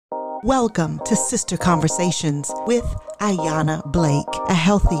Welcome to Sister Conversations with Ayana Blake, a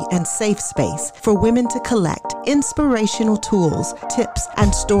healthy and safe space for women to collect inspirational tools, tips,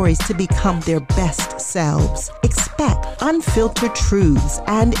 and stories to become their best selves. Expect unfiltered truths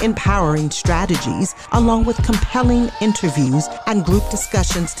and empowering strategies, along with compelling interviews and group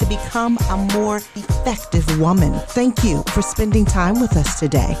discussions to become a more effective woman. Thank you for spending time with us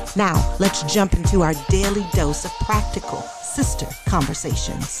today. Now, let's jump into our daily dose of practical sister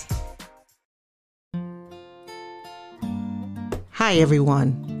conversations. Hi,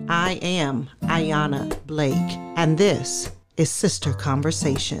 everyone. I am Ayana Blake, and this is Sister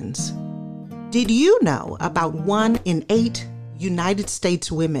Conversations. Did you know about 1 in 8 United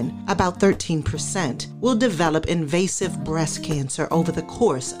States women, about 13%, will develop invasive breast cancer over the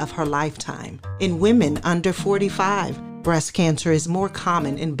course of her lifetime? In women under 45, breast cancer is more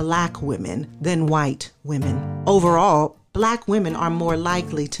common in Black women than white women. Overall, Black women are more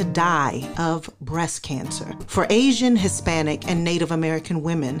likely to die of breast cancer. For Asian, Hispanic, and Native American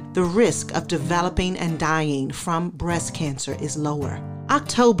women, the risk of developing and dying from breast cancer is lower.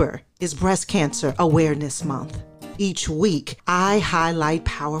 October is Breast Cancer Awareness Month. Each week, I highlight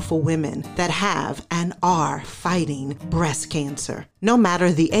powerful women that have and are fighting breast cancer. No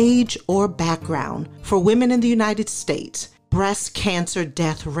matter the age or background, for women in the United States, breast cancer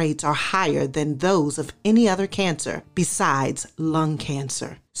death rates are higher than those of any other cancer besides lung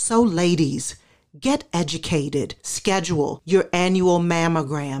cancer. So ladies, get educated, schedule your annual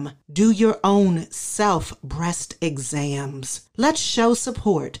mammogram, do your own self-breast exams. Let's show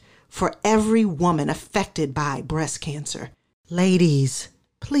support for every woman affected by breast cancer. Ladies,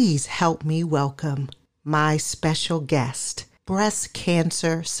 please help me welcome my special guest, breast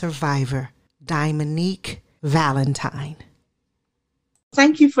cancer survivor, Dimonique Valentine.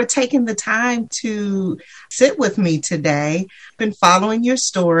 Thank you for taking the time to sit with me today. I've been following your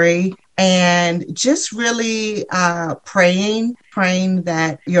story and just really praying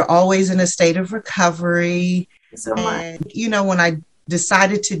that you're always in a state of recovery. So much. And, when I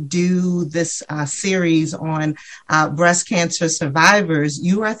decided to do this series on breast cancer survivors,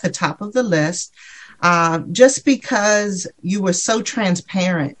 you were at the top of the list just because you were so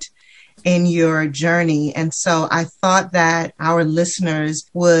transparent in your journey. And so I thought that our listeners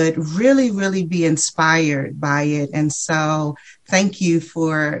would really, really be inspired by it. And so thank you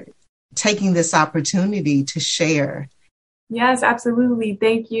for taking this opportunity to share. Yes, absolutely.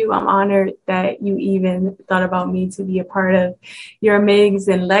 Thank you. I'm honored that you even thought about me to be a part of your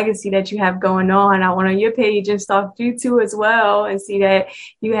amazing legacy that you have going on. I went on your page and stalked you too as well, and see that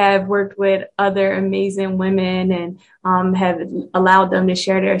you have worked with other amazing women and have allowed them to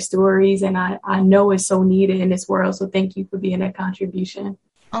share their stories. And I know it's so needed in this world. So thank you for being a contribution.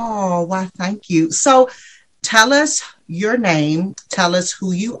 Oh, why, thank you. So tell us your name, tell us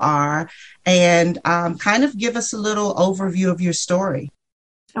who you are, and kind of give us a little overview of your story.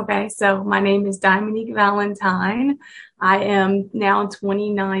 Okay, so my name is Dimonique Valentine. I am now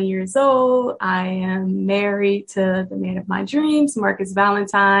 29 years old. I am married to the man of my dreams, Marcus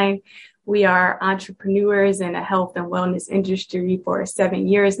Valentine. We are entrepreneurs in the health and wellness industry for 7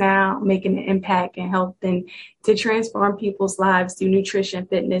 years now, making an impact and helping to transform people's lives through nutrition,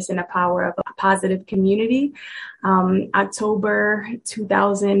 fitness, and the power of a positive community. October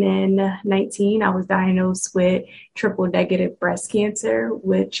 2019, I was diagnosed with triple negative breast cancer,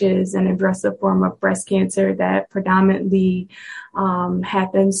 which is an aggressive form of breast cancer that predominantly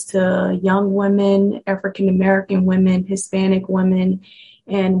happens to young women, African American women, Hispanic women,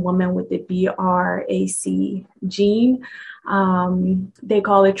 and women with the BRCA gene. They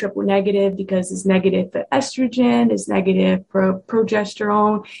call it triple negative because it's negative for estrogen, it's negative for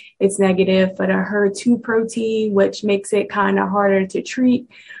progesterone, it's negative for the HER2 protein, which makes it kind of harder to treat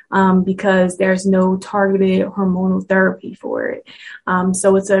because there's no targeted hormonal therapy for it.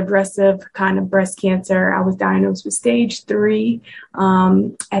 So it's an aggressive kind of breast cancer. I was diagnosed with stage 3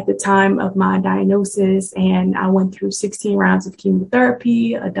 at the time of my diagnosis, and I went through 16 rounds of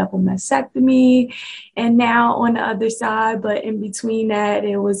chemotherapy, a double mastectomy, and now on the other side, but in between that,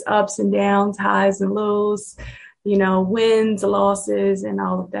 it was ups and downs, highs and lows, wins, losses, and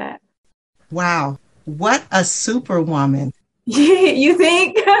all of that. Wow. What a superwoman. You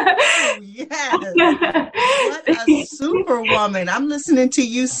think? Oh, yes. What a superwoman. I'm listening to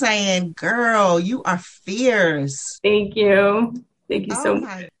you saying, girl, you are fierce. Thank you. Thank you so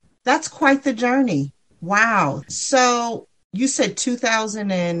much. That's quite the journey. Wow. So you said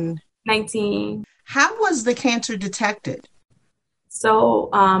 2019. How was the cancer detected? So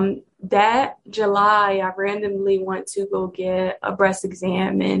that July, I randomly went to go get a breast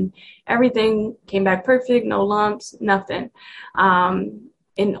exam and everything came back perfect, no lumps, nothing.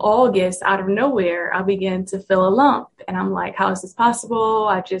 in August, out of nowhere, I began to feel a lump. And I'm like, how is this possible?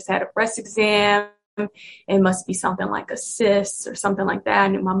 I just had a breast exam. It must be something like a cyst or something like that. I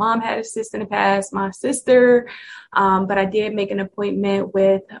knew my mom had a cyst in the past, my sister, but I did make an appointment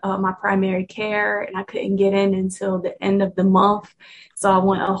with my primary care, and I couldn't get in until the end of the month. So I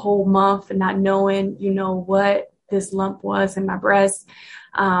went a whole month not knowing, what this lump was in my breast.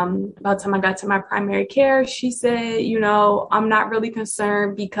 By the time I got to my primary care, she said, I'm not really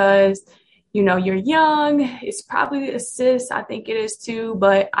concerned because you're young. It's probably a cyst. I think it is too,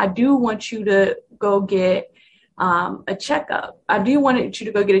 but I do want you to go get a checkup. I do want you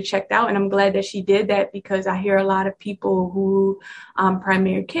to go get it checked out. And I'm glad that she did that, because I hear a lot of people who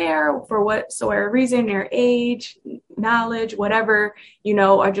primary care, for whatsoever reason, their age, knowledge, whatever,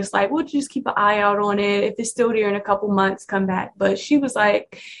 are just like, we'll just keep an eye out on it. If it's still there in a couple months, come back. But she was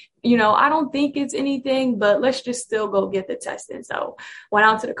like, I don't think it's anything, but let's just still go get the testing. So went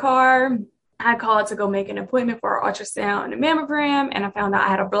out to the car. I called to go make an appointment for an ultrasound and a mammogram, and I found out I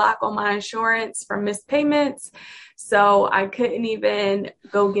had a block on my insurance for missed payments. So I couldn't even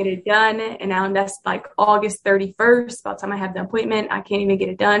go get it done. And now that's like August 31st. By the time I have the appointment, I can't even get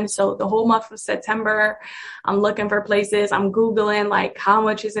it done. So the whole month of September, I'm looking for places. I'm Googling, like, how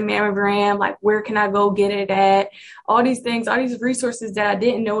much is a mammogram? Like, where can I go get it at? All these things, all these resources that I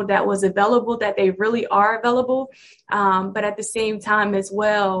didn't know that was available, that they really are available. But at the same time as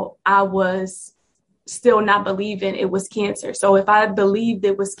well, I was still not believing it was cancer. So if I believed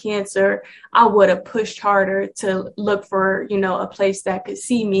it was cancer, I would have pushed harder to look for, a place that could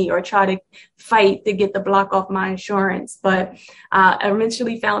see me or try to fight to get the block off my insurance. But I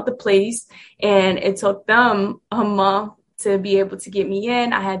eventually found the place, and it took them a month to be able to get me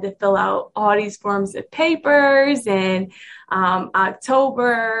in. I had to fill out all these forms of papers, and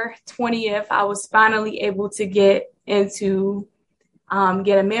October 20th, I was finally able to get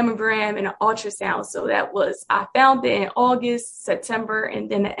a mammogram and an ultrasound. So I found it in August, September, and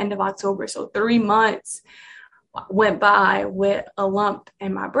then the end of October. So 3 months went by with a lump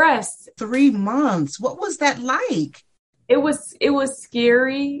in my breast. 3 months. What was that like? It was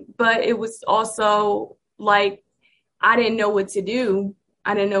scary, but it was also like, I didn't know what to do.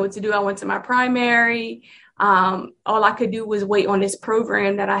 I went to my primary. All I could do was wait on this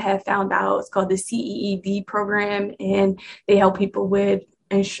program that I had found out. It's called the CEED program, and they help people with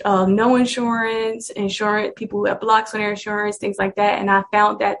no insurance, people who have blocks on their insurance, things like that. And I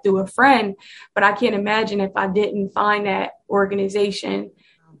found that through a friend, but I can't imagine if I didn't find that organization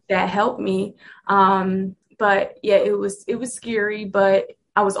that helped me. But yeah, it was scary, but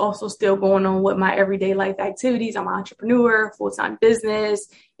I was also still going on with my everyday life activities. I'm an entrepreneur, full-time business,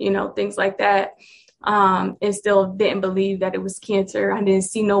 things like that. And still didn't believe that it was cancer. I didn't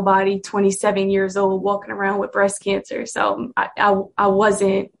see nobody 27 years old walking around with breast cancer. So I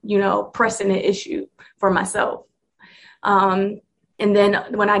wasn't, pressing the issue for myself. And then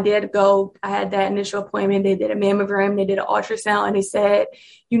when I did go, I had that initial appointment. They did a mammogram, they did an ultrasound, and they said,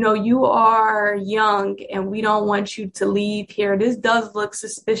 you are young and we don't want you to leave here. This does look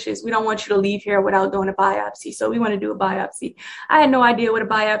suspicious. We don't want you to leave here without doing a biopsy. So we want to do a biopsy. I had no idea what a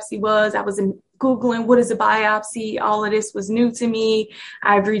biopsy was. I was Googling, what is a biopsy? All of this was new to me.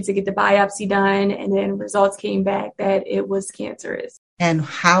 I agreed to get the biopsy done, and then results came back that it was cancerous. And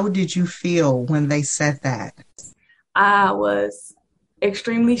how did you feel when they said that? I was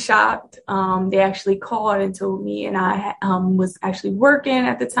extremely shocked. They actually called and told me, and I was actually working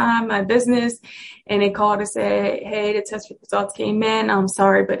at the time, my business, and they called and said, hey, the test results came in. I'm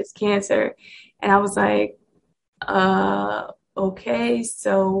sorry, but it's cancer. And I was like, okay,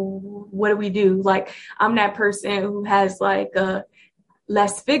 so what do we do? Like, I'm that person who has like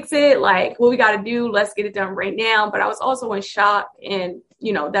let's fix it. Like, what we got to do, let's get it done right now. But I was also in shock, and,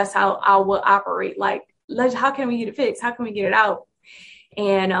 that's how I will operate. Like, how can we get it fixed? How can we get it out?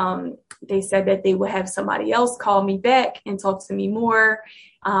 And they said that they would have somebody else call me back and talk to me more.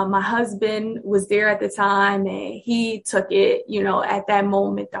 My husband was there at the time, and he took it, at that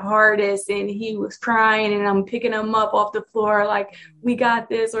moment, the hardest, and he was crying, and I'm picking him up off the floor, like, we got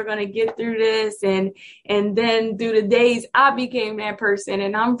this, we're going to get through this. And then through the days, I became that person,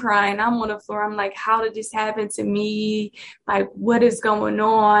 and I'm crying. I'm on the floor. I'm like, how did this happen to me? Like, what is going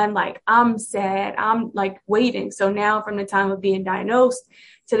on? Like, I'm sad. I'm like waiting. So now from the time of being diagnosed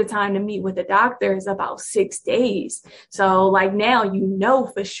to the time to meet with the doctor is about 6 days. So like now,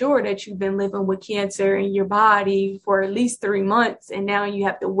 for sure that you've been living with cancer in your body for at least 3 months. And now you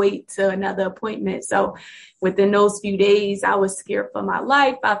have to wait to another appointment. So within those few days, I was scared for my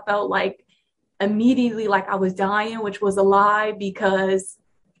life. I felt like immediately like I was dying, which was a lie, because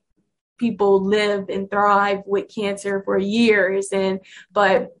people live and thrive with cancer for years.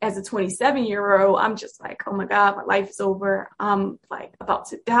 But as a 27-year-old, I'm just like, oh my God, my life is over. I'm like about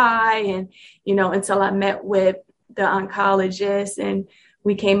to die. And, until I met with the oncologist and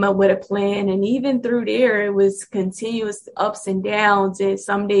we came up with a plan. And even through there, it was continuous ups and downs. And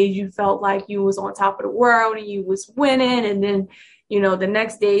some days you felt like you was on top of the world and you was winning. And then, the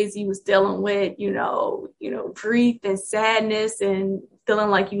next days you was dealing with, grief and sadness and feeling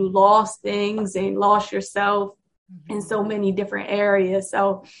like you lost things and lost yourself in so many different areas.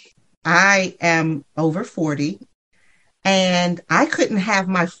 So I am over 40 and I couldn't have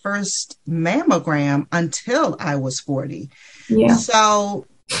my first mammogram until I was 40. Yeah. So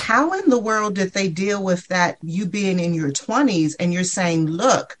how in the world did they deal with that, you being in your 20s and you're saying,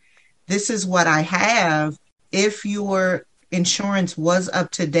 look, this is what I have? If your insurance was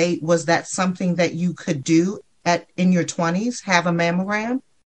up to date, was that something that you could do in your 20s, have a mammogram?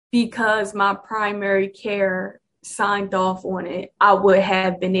 Because my primary care signed off on it, I would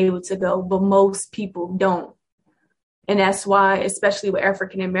have been able to go, but most people don't. And that's why, especially with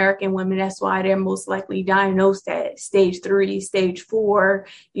African American women, that's why they're most likely diagnosed at stage 3, stage 4,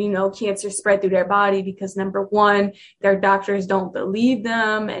 cancer spread through their body because number one, their doctors don't believe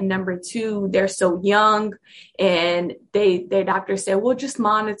them. And number two, they're so young and their doctors say, we'll just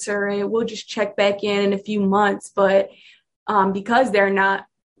monitor it. We'll just check back in a few months. But because they're not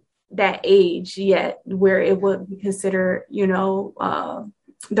that age yet where it would be considered,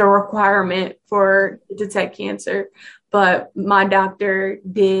 the requirement for detect cancer. But my doctor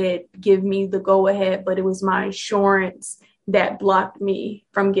did give me the go ahead, but it was my insurance that blocked me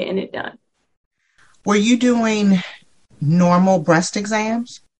from getting it done. Were you doing normal breast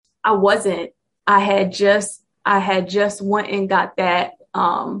exams? I wasn't. I had just went and got that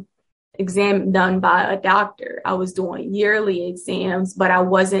exam done by a doctor. I was doing yearly exams, but I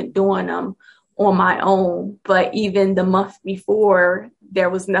wasn't doing them on my own. But even the month before, there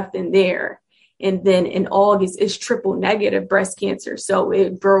was nothing there. And then in August, it's triple negative breast cancer. So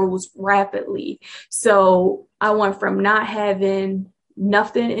it grows rapidly. So I went from not having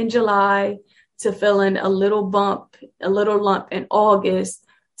nothing in July to feeling a little lump in August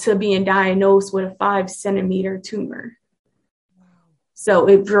to being diagnosed with a 5-centimeter tumor. So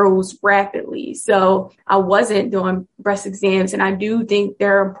it grows rapidly. So I wasn't doing breast exams, and I do think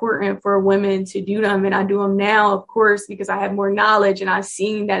they're important for women to do them. And I do them now, of course, because I have more knowledge and I've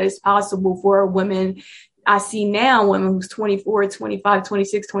seen that it's possible for women. I see now women who's 24, 25,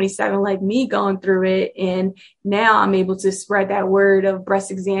 26, 27, like me going through it. And now I'm able to spread that word of breast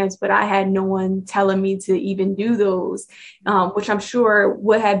exams, but I had no one telling me to even do those, which I'm sure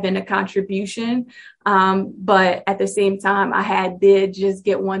would have been a contribution. But at the same time, did just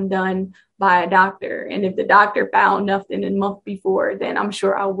get one done by a doctor. And if the doctor found nothing a month before, then I'm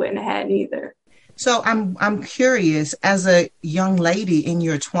sure I wouldn't have had neither. So I'm curious, as a young lady in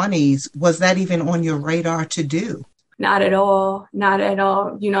your 20s, was that even on your radar to do? Not at all. Not at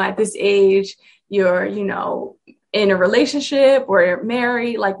all. At this age, you're, in a relationship or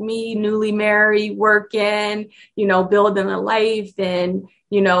married, like me, newly married, working, building a life and,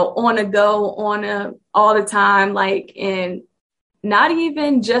 on a go, all the time, and not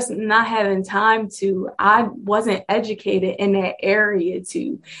even just not having time to, I wasn't educated in that area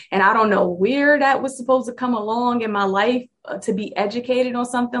and I don't know where that was supposed to come along in my life to be educated on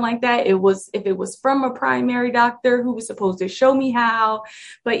something like that. If it was from a primary doctor who was supposed to show me how,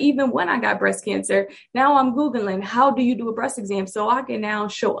 but even when I got breast cancer, now I'm Googling, how do you do a breast exam? So I can now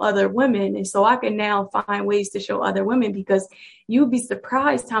show other women. And so I can now find ways to show other women, because you'd be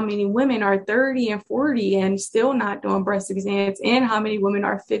surprised how many women are 30 and 40 and still not doing breast exams, and how many women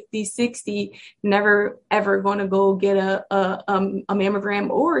are 50, 60, never ever going to go get a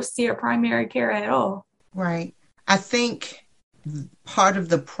mammogram or see a primary care at all. Right. I think part of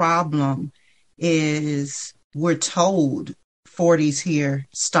the problem is we're told 40s here,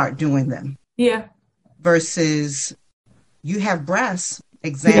 start doing them. Yeah. Versus you have breasts,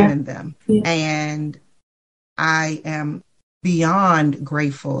 examine them. Yeah. And I am beyond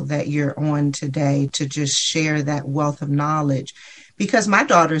grateful that you're on today to just share that wealth of knowledge, because my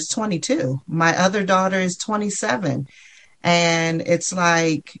daughter is 22. My other daughter is 27. And it's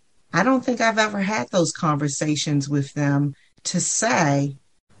like, I don't think I've ever had those conversations with them to say,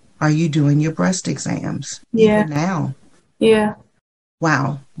 are you doing your breast exams? Yeah. Even now? Yeah.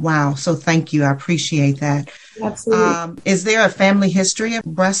 Wow. So thank you. I appreciate that. Absolutely. Is there a family history of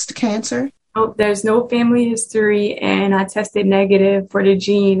breast cancer? Oh, there's no family history, and I tested negative for the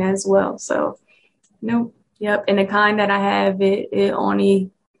gene as well. So, no. Yep. And the kind that I have, it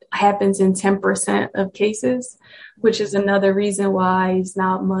only happens in 10% of cases, which is another reason why it's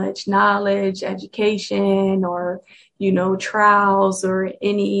not much knowledge, education, or, trials or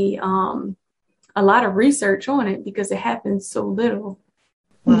any, a lot of research on it because it happens so little.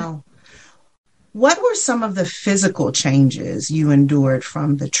 Wow. What were some of the physical changes you endured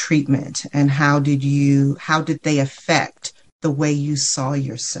from the treatment, and how did they affect the way you saw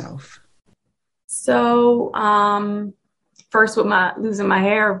yourself? So, first with losing my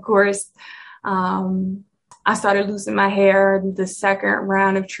hair, of course, I started losing my hair the second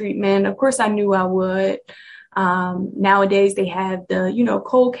round of treatment. Of course, I knew I would. Nowadays they have the,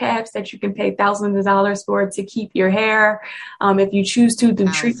 cold caps that you can pay thousands of dollars for to keep your hair. If you choose to do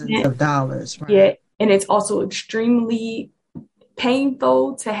Thousands of dollars, right? Yeah. And it's also extremely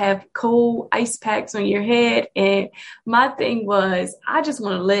painful to have cold ice packs on your head. And my thing was, I just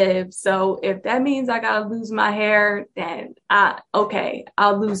want to live. So if that means I got to lose my hair, then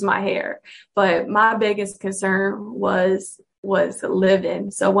I'll lose my hair. But my biggest concern was living.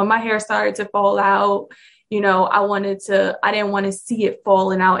 So when my hair started to fall out, I didn't want to see it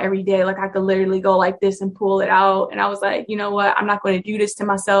falling out every day. Like I could literally go like this and pull it out. And I was like, you know what? I'm not going to do this to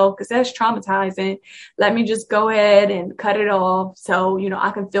myself because that's traumatizing. Let me just go ahead and cut it off. So,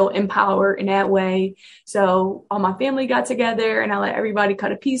 I can feel empowered in that way. So all my family got together and I let everybody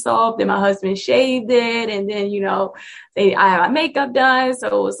cut a piece off. Then my husband shaved it. And then, I had my makeup done. So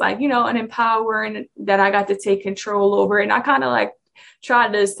it was like, an empowering that I got to take control over. And I kind of like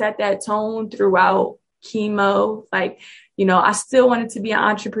tried to set that tone throughout chemo. Like, I still wanted to be an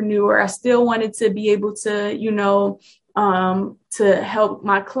entrepreneur. I still wanted to be able to, to help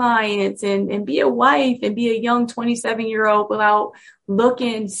my clients and be a wife and be a young 27-year-old without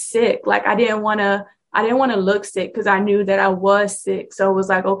looking sick. Like I didn't want to look sick because I knew that I was sick. So it was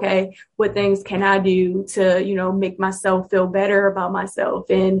like, okay, what things can I do to, make myself feel better about myself?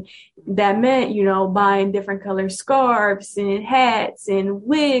 And that meant, buying different color scarves and hats and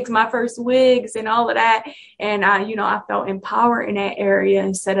wigs, my first wigs and all of that. And I felt empowered in that area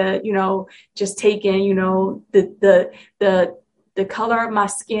instead of, just taking, the color of my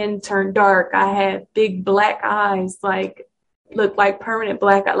skin turned dark. I had big black eyes, like looked like permanent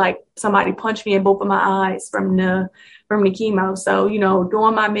black, like somebody punched me in both of my eyes from the chemo. So,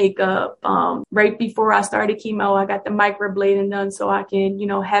 doing my makeup, right before I started chemo, I got the microblading done so I can,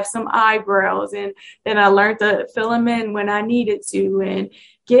 have some eyebrows. And then I learned to fill them in when I needed to, and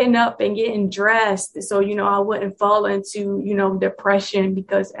getting up and getting dressed. So, I wouldn't fall into, depression,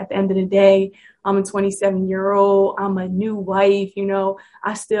 because at the end of the day, I'm a 27-year-old, I'm a new wife,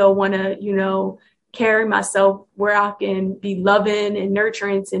 I still want to, carry myself where I can be loving and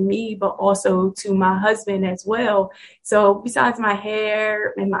nurturing to me, but also to my husband as well. So besides my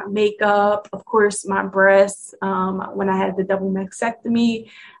hair and my makeup, of course, my breasts, when I had the double mastectomy,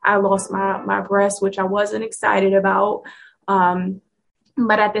 I lost my breasts, which I wasn't excited about.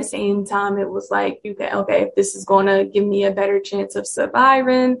 But at the same time, it was like, okay, if this is going to give me a better chance of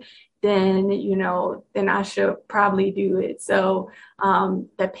surviving, then I should probably do it. So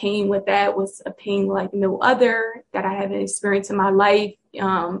the pain with that was a pain like no other that I haven't experienced in my life.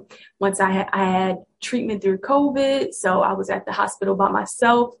 Once I had treatment through COVID, so I was at the hospital by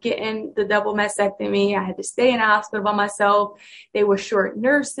myself getting the double mastectomy. I had to stay in the hospital by myself. They were short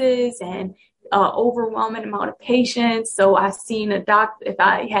nurses and overwhelming amount of patients. So I seen a doctor if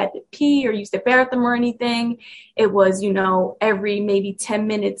I had to pee or use the bathroom or anything. It was, every maybe 10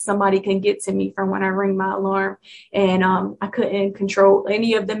 minutes somebody can get to me from when I ring my alarm. And I couldn't control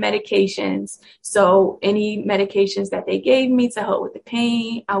any of the medications. So any medications that they gave me to help with the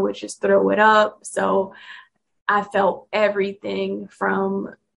pain, I would just throw it up. So I felt everything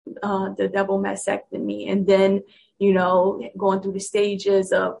from the double mastectomy. And then, going through the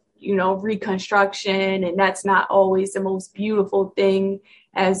stages of reconstruction, and that's not always the most beautiful thing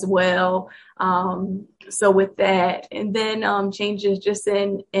as well. So with that, and then changes just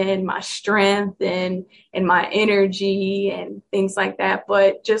in my strength and my energy and things like that,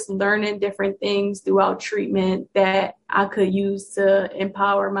 but just learning different things throughout treatment that I could use to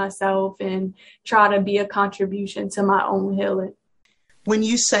empower myself and try to be a contribution to my own healing. When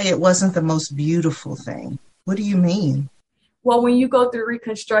you say it wasn't the most beautiful thing, what do you mean? Well, when you go through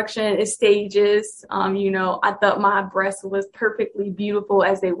reconstruction, it's stages. I thought my breasts was perfectly beautiful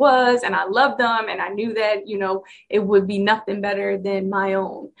as they was, and I loved them, and I knew that, it would be nothing better than my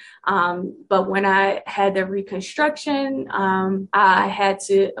own. But when I had the reconstruction, I had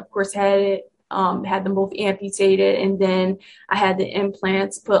to, of course, had them both amputated, and then I had the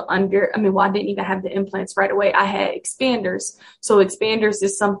implants put under. I didn't even have the implants right away. I had expanders. So expanders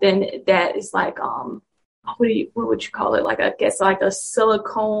is something that is like, what would you call it? Like, I guess like a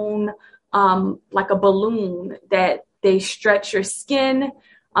silicone, like a balloon that they stretch your skin,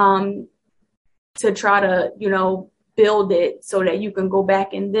 to try to, build it so that you can go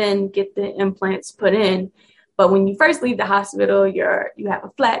back and then get the implants put in. But when you first leave the hospital, you have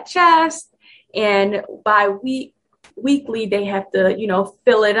a flat chest, and weekly they have to,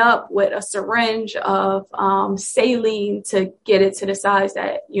 fill it up with a syringe of saline to get it to the size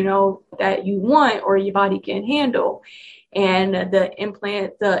that that you want or your body can handle. And the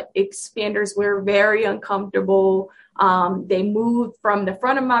expanders were very uncomfortable. They moved from the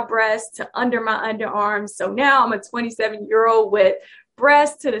front of my breast to under my underarms. So now I'm a 27-year-old with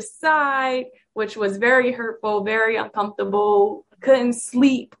breasts to the side, which was very hurtful, very uncomfortable. Couldn't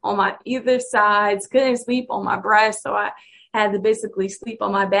sleep on my either sides, couldn't sleep on my breast. So I had to basically sleep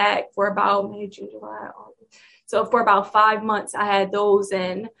on my back for about May, June, July, August. So for about 5 months, I had those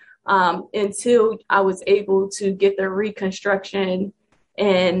in, until I was able to get the reconstruction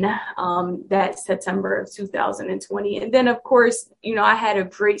in that September of 2020. And then, of course, I had a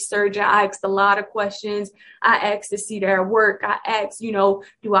great surgeon. I asked a lot of questions. I asked to see their work. I asked, do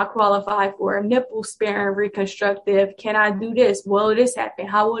I qualify for a nipple sparing reconstructive? Can I do this? Will this happen?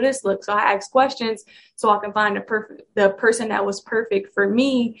 How will this look? So I asked questions so I can find the person that was perfect for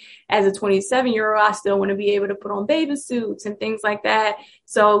me. As a 27-year-old, I still want to be able to put on bathing suits and things like that.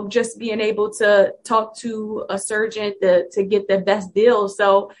 So just being able to talk to a surgeon to get the best deal.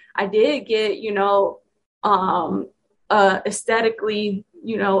 So I did get, aesthetically,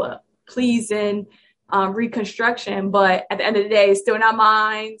 pleasing reconstruction. But at the end of the day, it's still not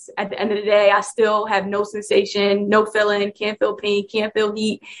mine. At the end of the day, I still have no sensation, no feeling, can't feel pain, can't feel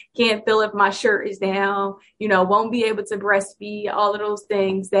heat, can't feel if my shirt is down, won't be able to breastfeed, all of those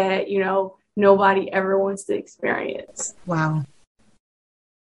things that, nobody ever wants to experience. Wow.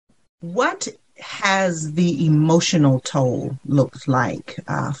 What has the emotional toll looked like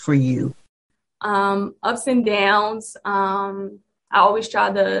for you? Ups and downs. I always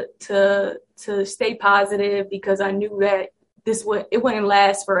tried to stay positive because I knew that it wouldn't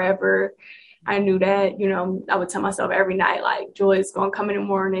last forever. I knew that, I would tell myself every night, like, joy is going to come in the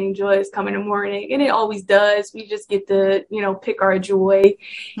morning, joy is coming in the morning. And it always does. We just get to, pick our joy.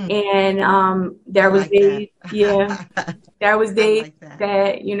 And there was days, there was days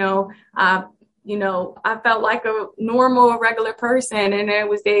that, I felt like a normal, regular person. And there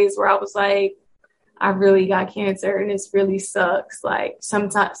was days where I was like, I really got cancer and this really sucks. Like some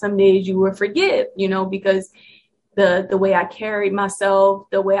days you will forgive, because the way I carried myself,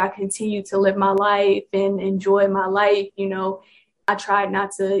 the way I continue to live my life and enjoy my life, I tried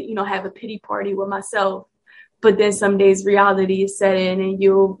not to, have a pity party with myself. But then some days reality is set in and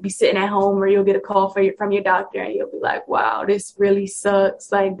you'll be sitting at home or you'll get a call from your doctor and you'll be like, wow, this really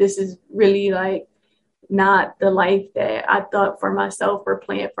sucks. Like, this is really like not the life that I thought for myself or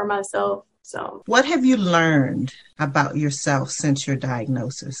planned for myself. So what have you learned about yourself since your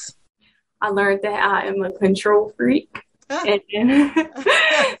diagnosis? I learned that I am a control freak and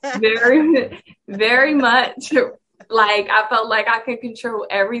very, very much. Like, I felt like I could control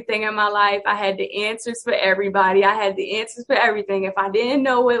everything in my life. I had the answers for everybody. I had the answers for everything. If I didn't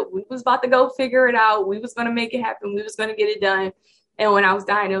know it, we was about to go figure it out. We was going to make it happen. We was going to get it done. And when I was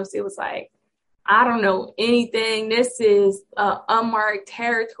diagnosed, it was like, I don't know anything. This is unmarked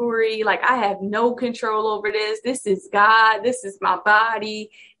territory. Like, I have no control over this. This is God. This is my body.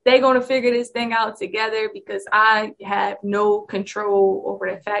 They're going to figure this thing out together because I have no control over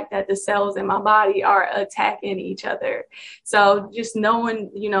the fact that the cells in my body are attacking each other. So just knowing,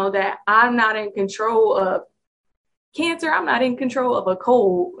 that I'm not in control of cancer, I'm not in control of a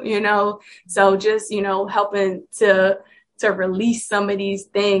cold, so just, helping to release some of these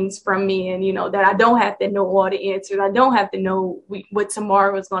things from me and, that I don't have to know all the answers. I don't have to know what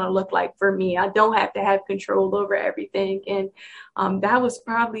tomorrow is going to look like for me. I don't have to have control over everything. And that was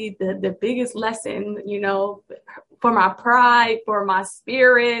probably the biggest lesson, for my pride, for my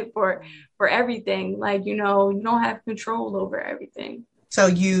spirit, for everything. Like, you don't have control over everything. So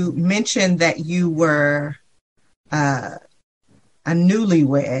you mentioned that you were a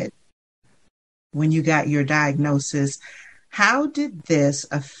newlywed when you got your diagnosis. How did this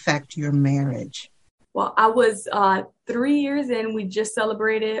affect your marriage? Well, I was 3 years in. We just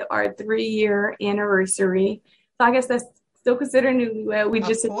celebrated our 3-year anniversary. So I guess that's still considered newlywed. We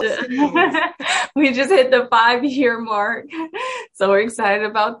just hit the 5-year mark. So we're excited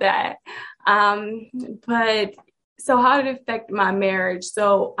about that. But so how did it affect my marriage?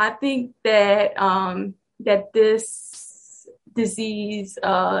 So I think that that this disease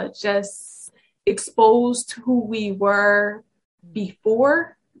just exposed who we were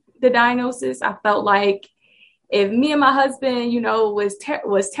before the diagnosis, I felt like if me and my husband,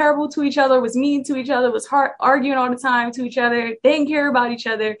 was terrible to each other, was mean to each other, was arguing all the time to each other, didn't care about each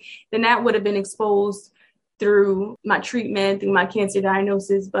other, then that would have been exposed through my treatment, through my cancer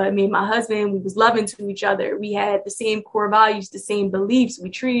diagnosis. But me and my husband, we was loving to each other. We had the same core values, the same beliefs. We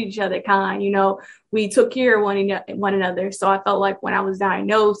treated each other kind, we took care of one another. So I felt like when I was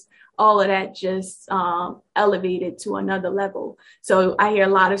diagnosed, all of that just elevated to another level. So I hear a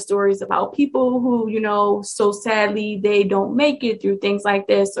lot of stories about people who, so sadly, they don't make it through things like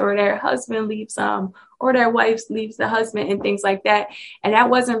this, or their husband leaves them, or their wife leaves the husband, and things like that. And that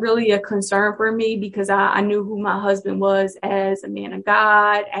wasn't really a concern for me, because I knew who my husband was as a man of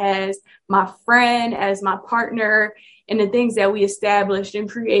God, as my friend, as my partner, and the things that we established and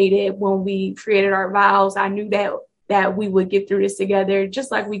created when we created our vows. I knew that we would get through this together, just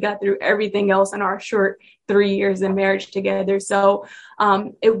like we got through everything else in our short 3 years in marriage together. So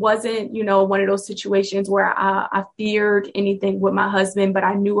it wasn't, one of those situations where I feared anything with my husband, but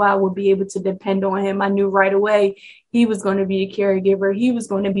I knew I would be able to depend on him. I knew right away he was going to be a caregiver. He was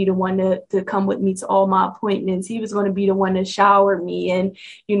going to be the one to come with me to all my appointments. He was going to be the one to shower me and,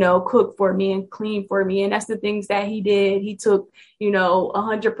 cook for me and clean for me. And that's the things that he did. He took,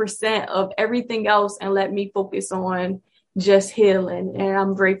 100% of everything else and let me focus on just healing. And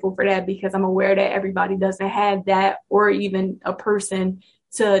I'm grateful for that, because I'm aware that everybody doesn't have that, or even a person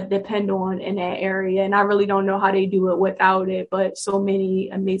to depend on in that area. And I really don't know how they do it without it, but so many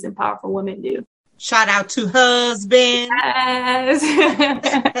amazing, powerful women do. Shout out to husband. Yes.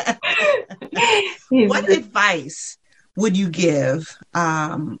 What advice would you give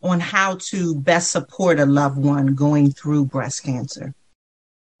on how to best support a loved one going through breast cancer?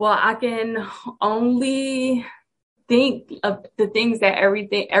 Well, I can only think of the things that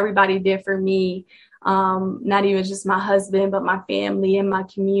everybody did for me, not even just my husband, but my family and my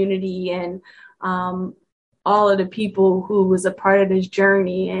community, and all of the people who was a part of this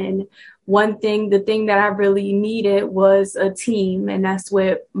journey. And the thing that I really needed was a team, and that's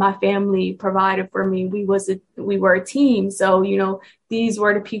what my family provided for me. We were a team. So, these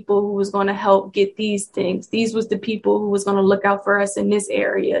were the people who was going to help get these things. These was the people who was going to look out for us in this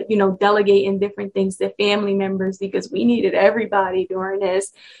area, delegating different things to family members, because we needed everybody during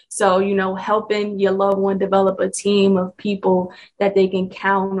this. So, helping your loved one develop a team of people that they can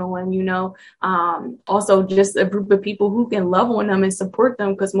count on, also just a group of people who can love on them and support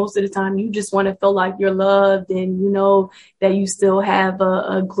them, because most of the time you just want to feel like you're loved, and that you still have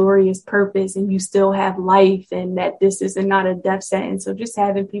a glorious purpose, and you still have life, and that this is not a death sentence. So just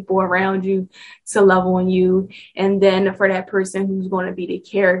having people around you to love on you. And then for that person who's going to be the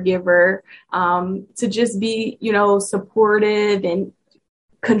caregiver, to just be, supportive and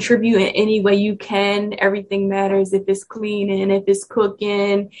contribute in any way you can. Everything matters. If it's cleaning, if it's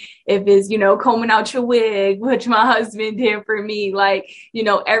cooking, if it's, combing out your wig, which my husband did for me,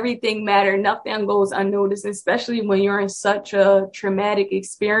 everything matters. Nothing goes unnoticed, especially when you're in such a traumatic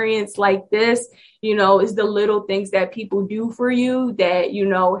experience like this. It's the little things that people do for you that,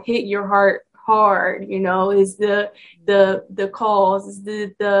 hit your heart hard, is the calls, is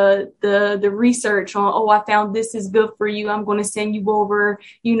the research on, I found this is good for you, I'm going to send you over,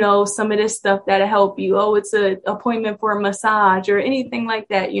 some of this stuff that'll help you. It's an appointment for a massage or anything like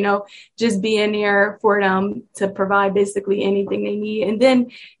that, just being there for them to provide basically anything they need. And then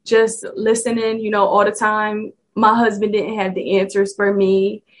just listening, all the time. My husband didn't have the answers for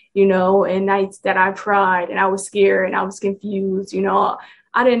me, and nights that I tried and I was scared and I was confused,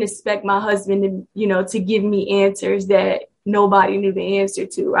 I didn't expect my husband to, to give me answers that nobody knew the answer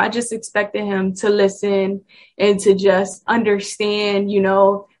to. I just expected him to listen and to just understand,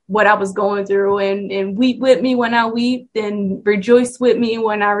 what I was going through, and weep with me when I weep, and rejoice with me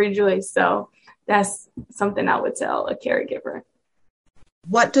when I rejoice. So that's something I would tell a caregiver.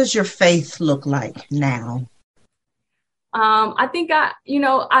 What does your faith look like now? I think I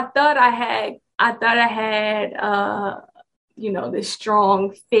thought I had, this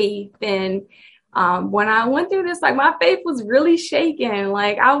strong faith. And when I went through this, my faith was really shaken.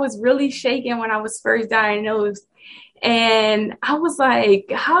 I was really shaken when I was first diagnosed. And I was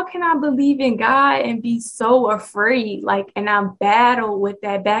like, how can I believe in God and be so afraid? And I battled with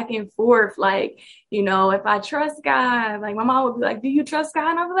that back and forth. If I trust God, my mom would be like, do you trust God?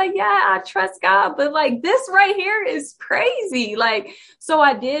 And I was like, yeah, I trust God. But this right here is crazy. So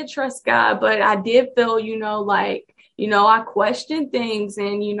I did trust God, but I did feel, I questioned things,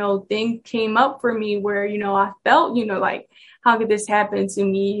 and, things came up for me where, I felt, how could this happen to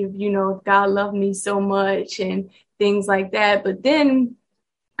me if God loved me so much and things like that. But then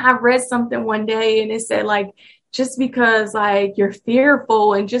I read something one day and it said just because like you're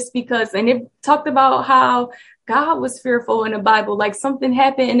fearful and just because, and it talked about how God was fearful in the Bible, like something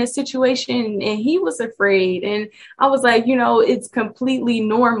happened in a situation and he was afraid. And I was like, it's completely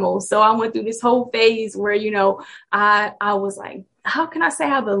normal. So I went through this whole phase where, I was like, how can I say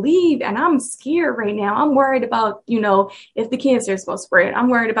I believe? And I'm scared right now. I'm worried about, if the cancer is going to spread. I'm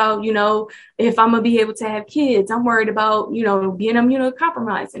worried about, if I'm going to be able to have kids. I'm worried about, being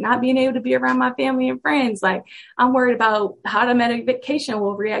immunocompromised and not being able to be around my family and friends. Like, I'm worried about how the medication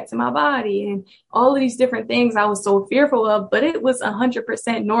will react to my body and all of these different things I was so fearful of, but it was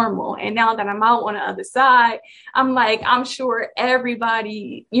 100% normal. And now that I'm out on the other side, I'm like, I'm sure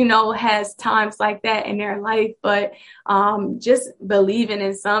everybody, has times like that in their life, but just believing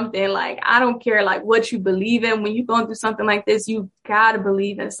in something, like, I don't care like what you believe in. When you're going through something like this, you gotta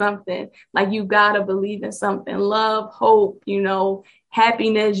believe in something. Like, you gotta believe in something, love, hope,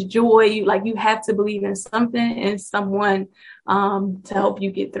 happiness, joy. You have to believe in something and someone to help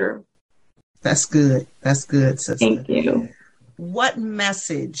you get through. That's good. That's good, sister. Thank you. What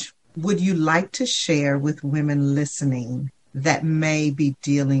message would you like to share with women listening that may be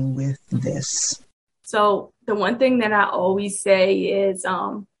dealing with this? So the one thing that I always say is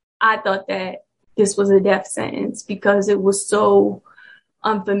I thought that this was a death sentence because it was so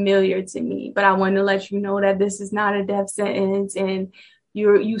unfamiliar to me. But I want to let you know that this is not a death sentence, and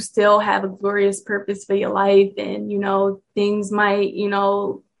you still have a glorious purpose for your life. And, things might,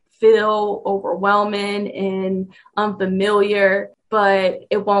 feel overwhelming and unfamiliar, but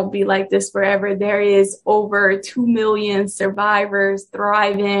it won't be like this forever. There is over 2 million survivors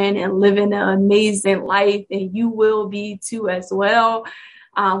thriving and living an amazing life, and you will be too as well.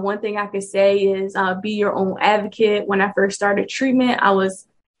 One thing I could say is be your own advocate. When I first started treatment, I was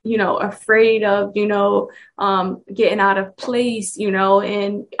afraid of, getting out of place,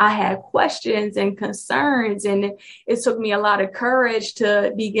 and I had questions and concerns, and it took me a lot of courage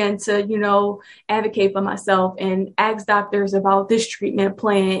to begin to, advocate for myself and ask doctors about this treatment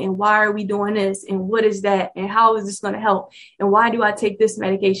plan and why are we doing this and what is that and how is this going to help and why do I take this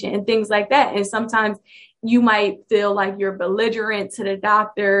medication and things like that. And sometimes you might feel like you're belligerent to the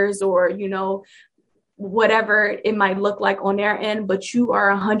doctors or, whatever it might look like on their end, but you are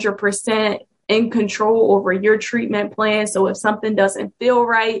 100% in control over your treatment plan. So if something doesn't feel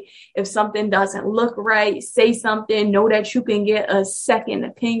right, if something doesn't look right, say something. Know that you can get a second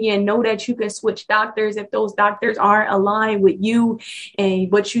opinion. Know that you can switch doctors if those doctors aren't aligned with you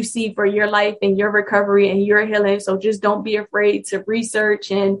and what you see for your life and your recovery and your healing. So just don't be afraid to research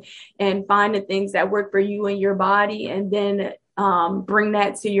and find the things that work for you and your body, and then bring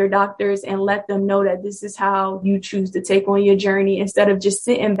that to your doctors and let them know that this is how you choose to take on your journey, instead of just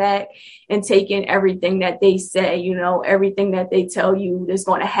sitting back and taking everything that they say, everything that they tell you is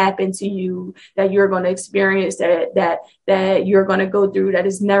going to happen to you, that you're going to experience, that you're going to go through, that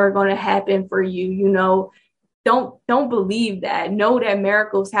is never going to happen for you. Don't believe that. Know that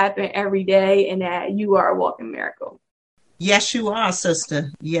miracles happen every day and that you are a walking miracle. Yes, you are,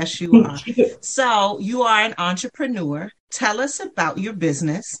 sister. Yes, you are. So you are an entrepreneur. Tell us about your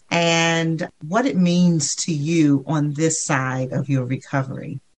business and what it means to you on this side of your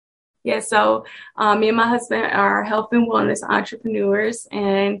recovery. Yeah, so me and my husband are health and wellness entrepreneurs,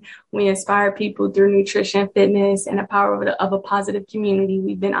 and we inspire people through nutrition, fitness, and the power of a positive community.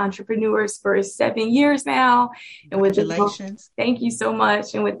 We've been entrepreneurs for 7 years now. Congratulations. Thank you so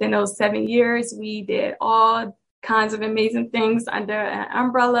much. And within those 7 years, we did all kinds of amazing things under an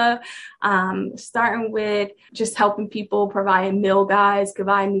umbrella, starting with just helping people, providing meal guides,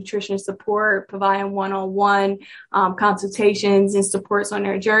 providing nutrition support, providing one-on-one consultations and supports on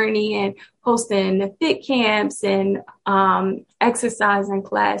their journey, and hosting the fit camps and exercising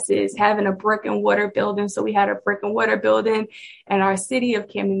classes, having a brick and mortar building. So we had a brick and mortar building in our city of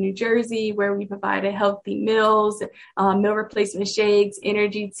Camden, New Jersey, where we provided healthy meals, meal replacement shakes,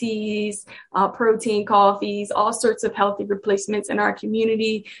 energy teas, protein coffees, all sorts of healthy replacements in our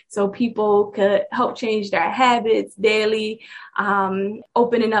community so people could help change their habits daily.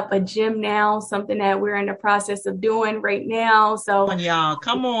 Opening up a gym now, something that we're in the process of doing right now. So come on, y'all.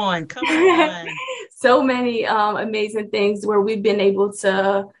 Come on. So many amazing things where we've been able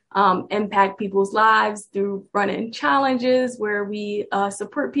to impact people's lives through running challenges where we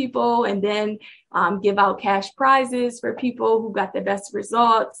support people and then give out cash prizes for people who got the best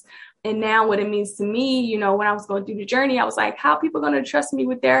results. And now what it means to me, you know, when I was going through the journey, I was like, how are people going to trust me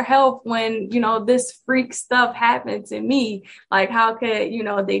with their health when, you know, this freak stuff happened to me? Like, how could, you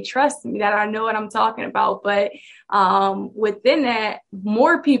know, they trust me that I know what I'm talking about? But within that,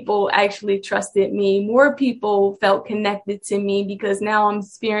 more people actually trusted me. More people felt connected to me because now I'm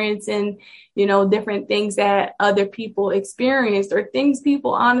experiencing, you know, different things that other people experienced or things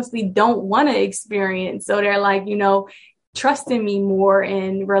people honestly don't want to experience. So they're like, you know, trusting me more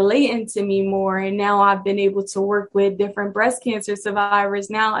and relating to me more. And now I've been able to work with different breast cancer survivors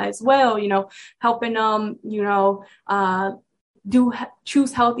now as well, you know, helping them, you know,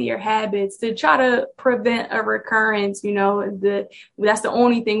 choose healthier habits to try to prevent a recurrence. You know, that's the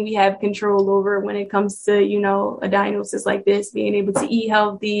only thing we have control over when it comes to, you know, a diagnosis like this, being able to eat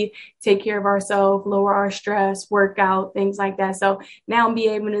healthy, take care of ourselves, lower our stress, work out, things like that. So now be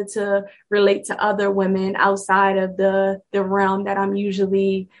able to relate to other women outside of the realm that I'm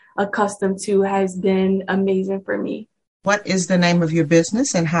usually accustomed to has been amazing for me. What is the name of your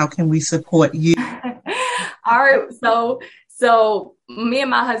business and how can we support you? All right. So me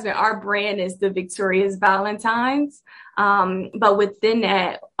and my husband, our brand is the Victorious Valentines. But within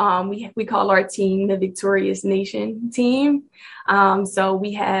that, we call our team the Victorious Nation team. So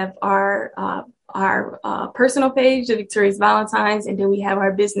we have our personal page, the Victorious Valentines, and then we have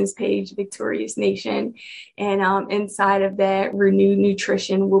our business page, Victorious Nation. And inside of that, Renewed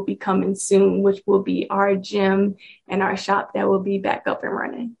Nutrition will be coming soon, which will be our gym and our shop that will be back up and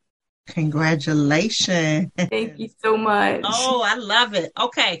running. Congratulations. Thank you so much. Oh, I love it.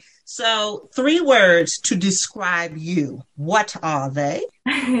 Okay. So 3 words to describe you. What are they?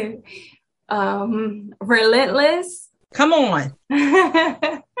 Relentless. Come on.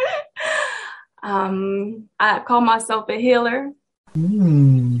 I call myself a healer.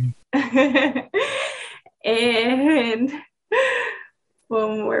 Mm. And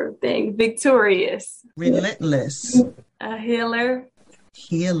one more thing, victorious. Relentless. A healer.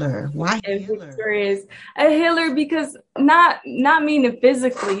 Healer. Why healer? Victorious. A healer because not meaning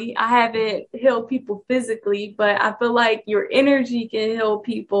physically. I haven't healed people physically, but I feel like your energy can heal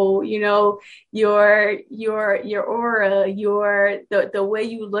people. You know, your aura, the way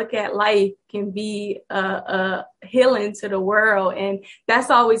you look at life can be a healing to the world, and that's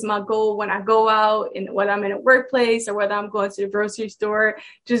always my goal when I go out, and whether I'm in a workplace or whether I'm going to the grocery store,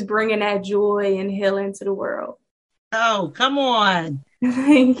 just bringing that joy and healing to the world. Oh, come on.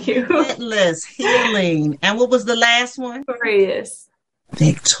 Thank you. Relentless, healing. And what was the last one? Victorious.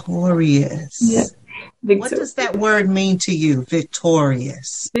 Victorious. Yeah. What does that word mean to you,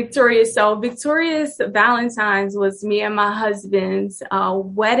 victorious? Victorious. So Victorious Valentine's was me and my husband's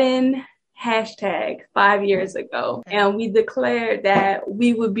wedding hashtag 5 years ago. And we declared that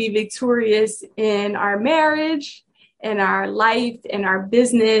we would be victorious in our marriage, in our life, in our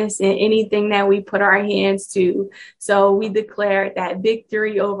business, and anything that we put our hands to. So we declared that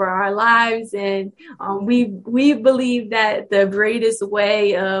victory over our lives. And we believe that the greatest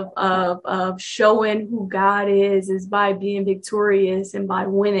way of showing who God is by being victorious and by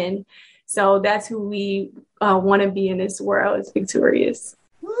winning. So that's who we want to be in this world, is victorious.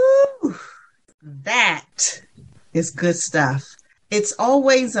 Woo! That is good stuff. It's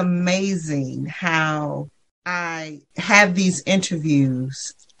always amazing how I have these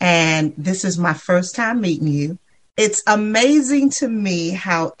interviews, and this is my first time meeting you. It's amazing to me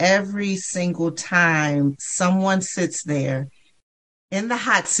how every single time someone sits there in the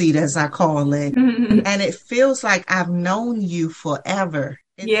hot seat, as I call it, and it feels like I've known you forever.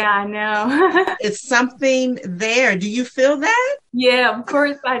 Yeah, I know. It's something there. Do you feel that? Yeah, of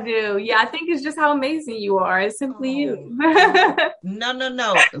course I do. Yeah, I think it's just how amazing you are. It's simply you.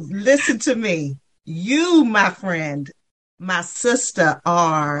 No. Listen to me. You, my friend, my sister,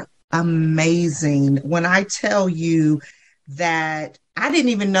 are amazing. When I tell you that I didn't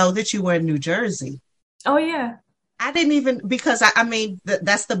even know that you were in New Jersey. Oh, yeah. I didn't even, because I mean,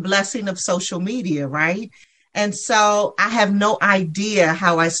 that's the blessing of social media, right? And so I have no idea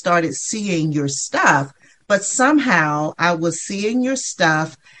how I started seeing your stuff, but somehow I was seeing your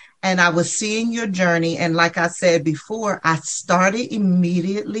stuff and I was seeing your journey. And like I said before, I started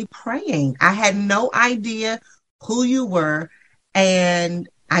immediately praying. I had no idea who you were. And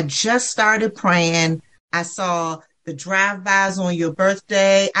I just started praying. I saw the drive-bys on your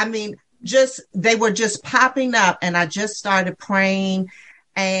birthday. I mean, they were just popping up, and I just started praying.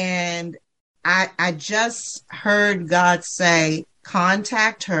 And I just heard God say,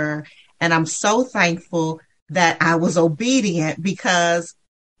 contact her. And I'm so thankful that I was obedient because,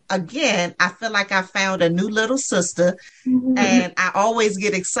 again, I feel like I found a new little sister. And I always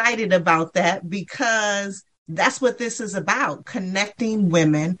get excited about that because That's what this is about, connecting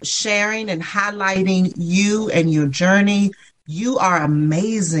women, sharing and highlighting you and your journey. You are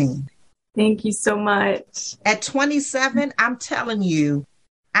amazing. Thank you so much. At 27, I'm telling you,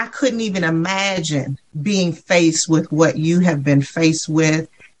 I couldn't even imagine being faced with what you have been faced with.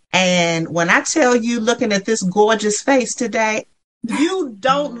 And when I tell you, looking at this gorgeous face today, you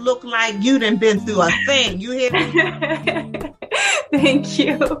don't look like you done been through a thing. You hear me? Thank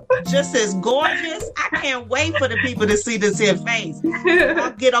you. Just as gorgeous. I can't wait for the people to see this here face.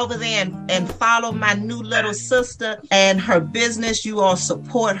 I'll get over there and follow my new little sister and her business. You all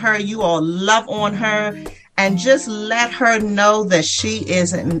support her. You all love on her. And just let her know that she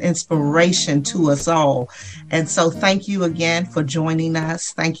is an inspiration to us all. And so thank you again for joining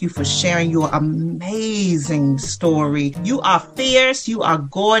us. Thank you for sharing your amazing story. You are fierce. You are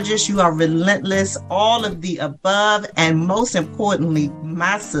gorgeous. You are relentless. All of the above. And most importantly,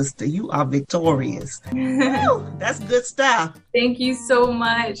 my sister, you are victorious. Woo, that's good stuff. Thank you so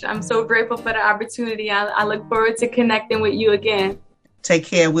much. I'm so grateful for the opportunity. I look forward to connecting with you again. Take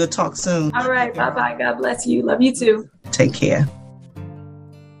care. We'll talk soon. All right. Bye-bye. God bless you. Love you too. Take care.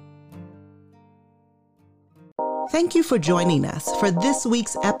 Thank you for joining us for this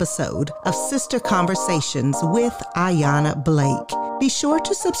week's episode of Sister Conversations with Ayanna Blake. Be sure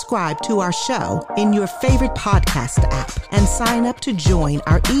to subscribe to our show in your favorite podcast app and sign up to join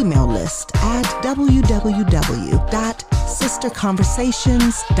our email list at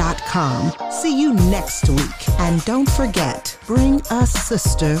www.sisterconversations.com. See you next week. And don't forget, bring a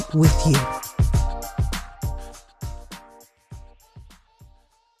sister with you.